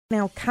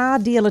Now, car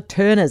dealer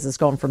Turners has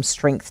gone from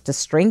strength to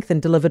strength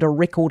and delivered a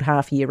record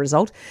half-year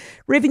result.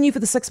 Revenue for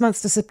the 6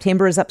 months to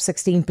September is up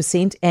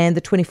 16%, and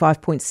the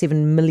 $25.7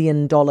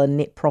 million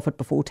net profit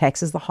before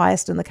tax is the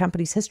highest in the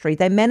company's history.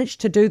 They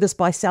managed to do this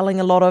by selling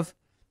a lot of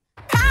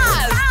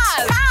cars.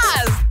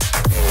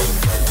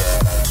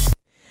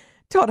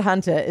 Todd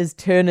Hunter is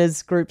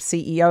Turners Group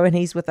CEO, and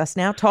he's with us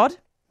now. Todd?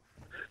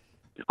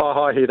 Oh,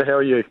 hi, Heather. How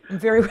are you?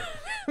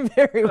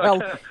 Very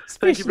well.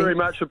 Thank you very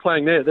much for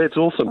playing that. That's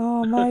awesome.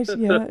 Oh, mate,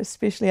 yeah,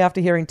 especially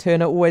after hearing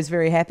Turner, always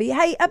very happy.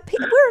 Hey,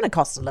 we're in a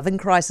cost of living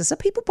crisis. Are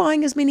people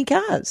buying as many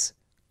cars?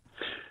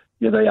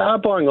 Yeah, they are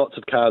buying lots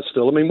of cars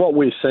still. I mean, what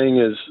we're seeing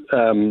is,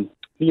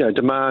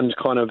 demand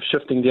kind of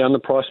shifting down the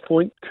price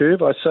point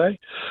curve, I say.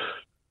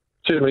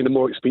 Certainly the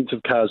more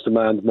expensive cars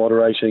demand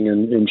moderating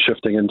and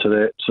shifting into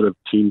that sort of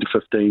 $10,000 to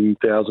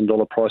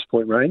 $15,000 price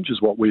point range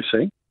is what we're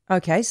seeing.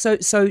 Okay, so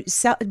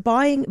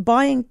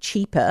buying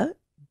cheaper,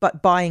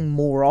 but buying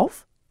more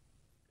of?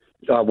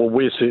 Well,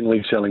 we're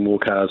certainly selling more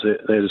cars,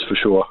 that is for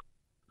sure.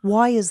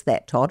 Why is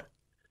that, Todd?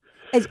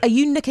 Are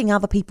you nicking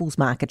other people's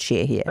market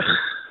share here?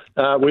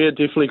 We are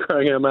definitely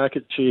growing our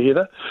market share,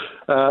 Heather.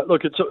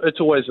 Look, it's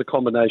always a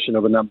combination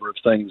of a number of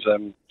things.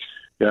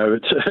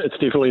 It's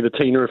definitely the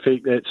Tina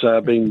effect that's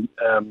been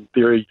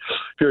very,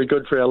 very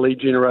good for our lead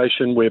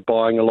generation. We're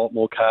buying a lot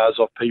more cars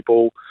off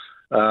people.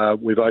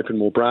 We've opened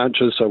more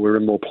branches, so we're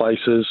in more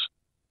places.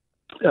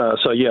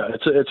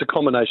 It's a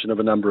combination of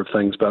a number of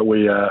things, but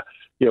we're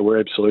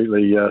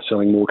absolutely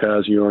selling more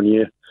cars year on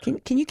year.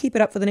 Can you keep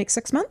it up for the next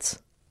 6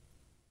 months?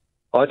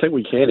 I think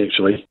we can,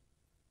 actually.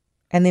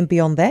 And then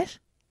beyond that?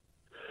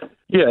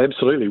 Yeah,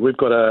 absolutely. We've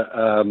got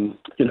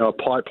a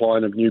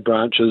pipeline of new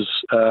branches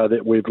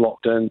that we've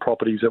locked in,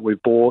 properties that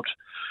we've bought.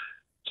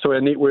 So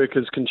our network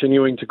is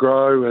continuing to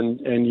grow,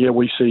 and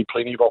we see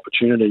plenty of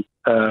opportunity.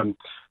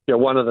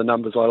 One of the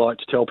numbers I like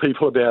to tell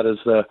people about is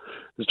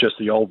just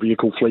the old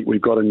vehicle fleet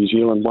we've got in New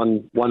Zealand.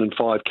 One in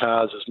 5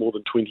 cars is more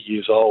than 20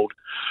 years old.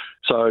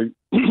 So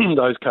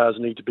those cars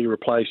need to be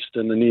replaced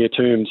in the near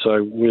term,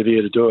 so we're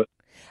there to do it.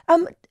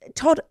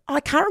 Todd, I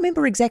can't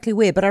remember exactly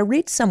where, but I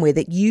read somewhere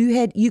that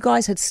you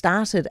guys had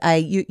started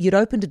you'd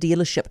opened a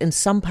dealership in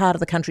some part of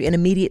the country and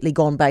immediately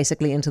gone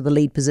basically into the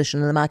lead position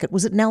in the market.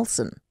 Was it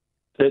Nelson?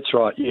 That's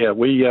right, yeah.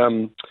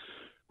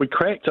 We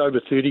cracked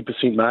over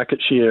 30%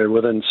 market share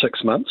within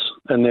 6 months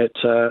in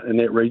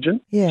that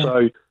region. Yeah.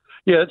 So,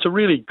 it's a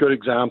really good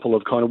example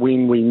of kind of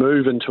when we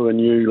move into a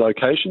new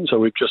location. So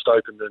we've just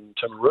opened in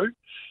Timaru,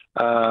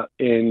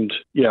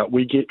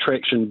 we get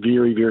traction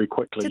very, very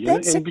quickly.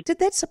 Did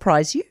that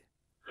surprise you?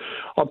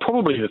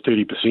 Probably the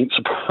 30%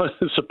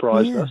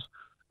 surprised us.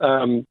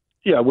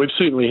 We've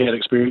certainly had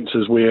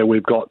experiences where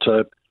we've got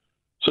to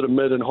sort of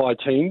mid and high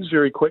teens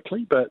very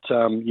quickly, but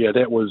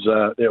that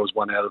was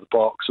one out of the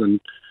box,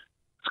 and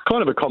it's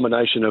kind of a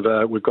combination of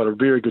we've got a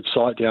very good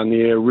site down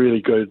there,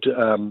 really good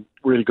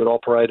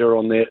operator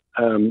on that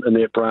in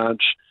that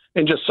branch,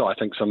 and just so I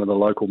think some of the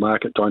local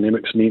market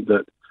dynamics meant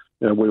that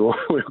we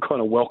were kind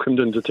of welcomed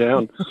into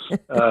town.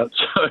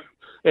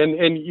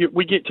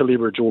 We get to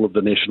leverage all of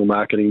the national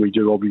marketing we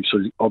do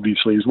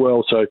obviously as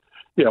well. So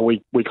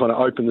we kind of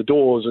open the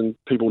doors and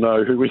people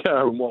know who we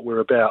are and what we're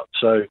about.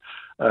 So.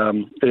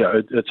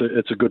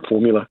 It's a good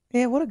formula.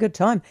 Yeah, what a good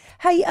time.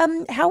 Hey,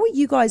 how are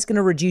you guys going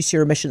to reduce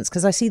your emissions?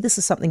 Because I see this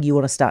is something you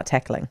want to start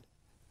tackling.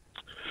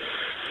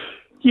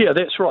 Yeah,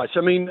 that's right.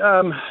 I mean,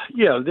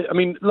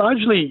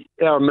 largely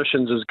our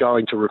emissions is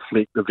going to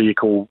reflect the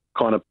vehicle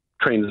kind of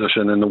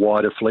transition in the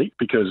wider fleet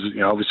because,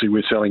 obviously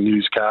we're selling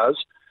used cars.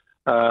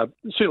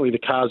 Certainly the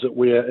cars that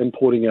we're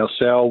importing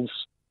ourselves,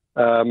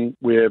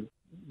 we're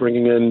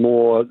bringing in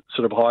more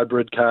sort of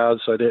hybrid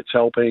cars, so that's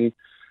helping.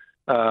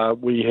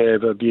 We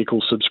have a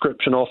vehicle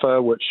subscription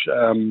offer, which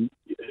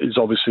is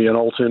obviously an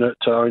alternate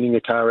to owning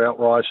a car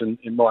outright, and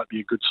it might be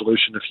a good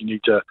solution if you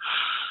need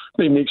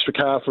an extra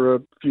car for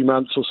a few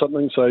months or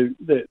something. So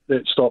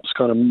that stops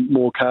kind of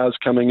more cars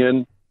coming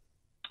in.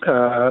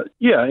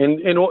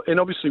 And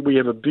obviously we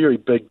have a very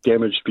big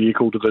damaged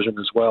vehicle division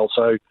as well.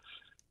 So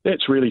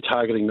that's really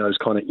targeting those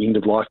kind of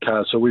end-of-life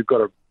cars. So we've got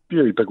a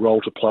very big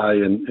role to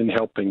play in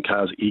helping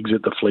cars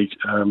exit the fleet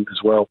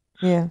as well.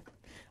 Yeah.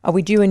 Are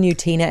we due a new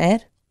Tina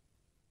ad?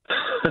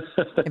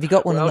 Have you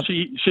got one? Well,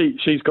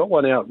 she's got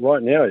one out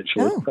right now.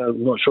 Actually,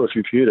 I'm not sure if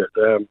you've heard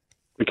it.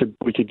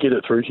 We could get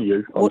it through to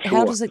you.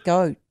 How does it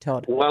go,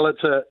 Todd? Well,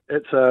 it's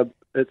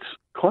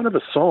kind of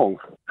a song,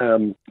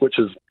 which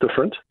is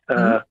different,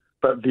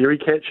 but very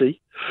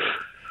catchy.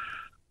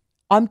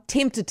 I'm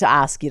tempted to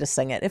ask you to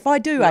sing it. If I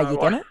do, are you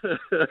gonna?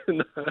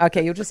 No.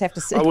 Okay, you'll just have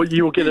to sing.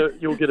 You'll get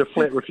a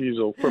flat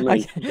refusal from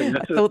me. Okay.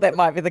 I thought that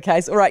might be the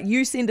case. All right,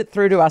 you send it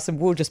through to us,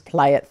 and we'll just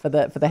play it for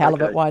the hell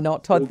of it. Why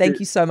not, Todd? Thank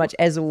you so much.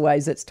 As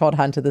always, it's Todd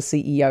Hunter, the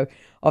CEO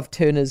of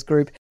Turners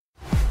Group.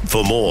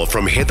 For more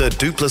from Heather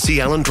Duplessis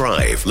Allen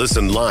Drive,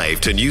 listen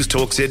live to News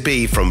Talk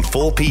ZB from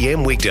 4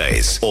 p.m.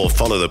 weekdays, or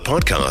follow the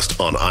podcast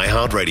on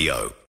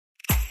iHeartRadio.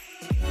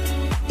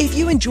 If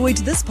you enjoyed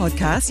this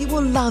podcast, you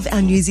will love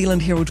our New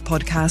Zealand Herald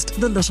podcast,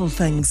 The Little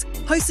Things,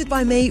 hosted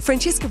by me,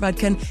 Francesca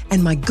Rudkin,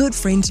 and my good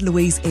friend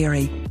Louise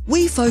Airy.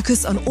 We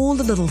focus on all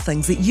the little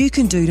things that you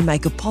can do to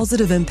make a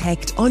positive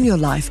impact on your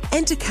life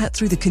and to cut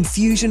through the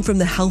confusion from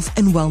the health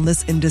and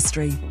wellness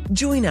industry.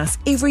 Join us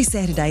every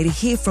Saturday to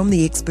hear from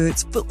the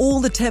experts for all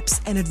the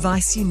tips and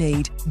advice you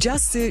need.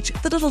 Just search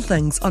The Little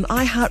Things on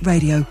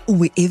iHeartRadio or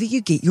wherever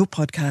you get your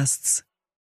podcasts.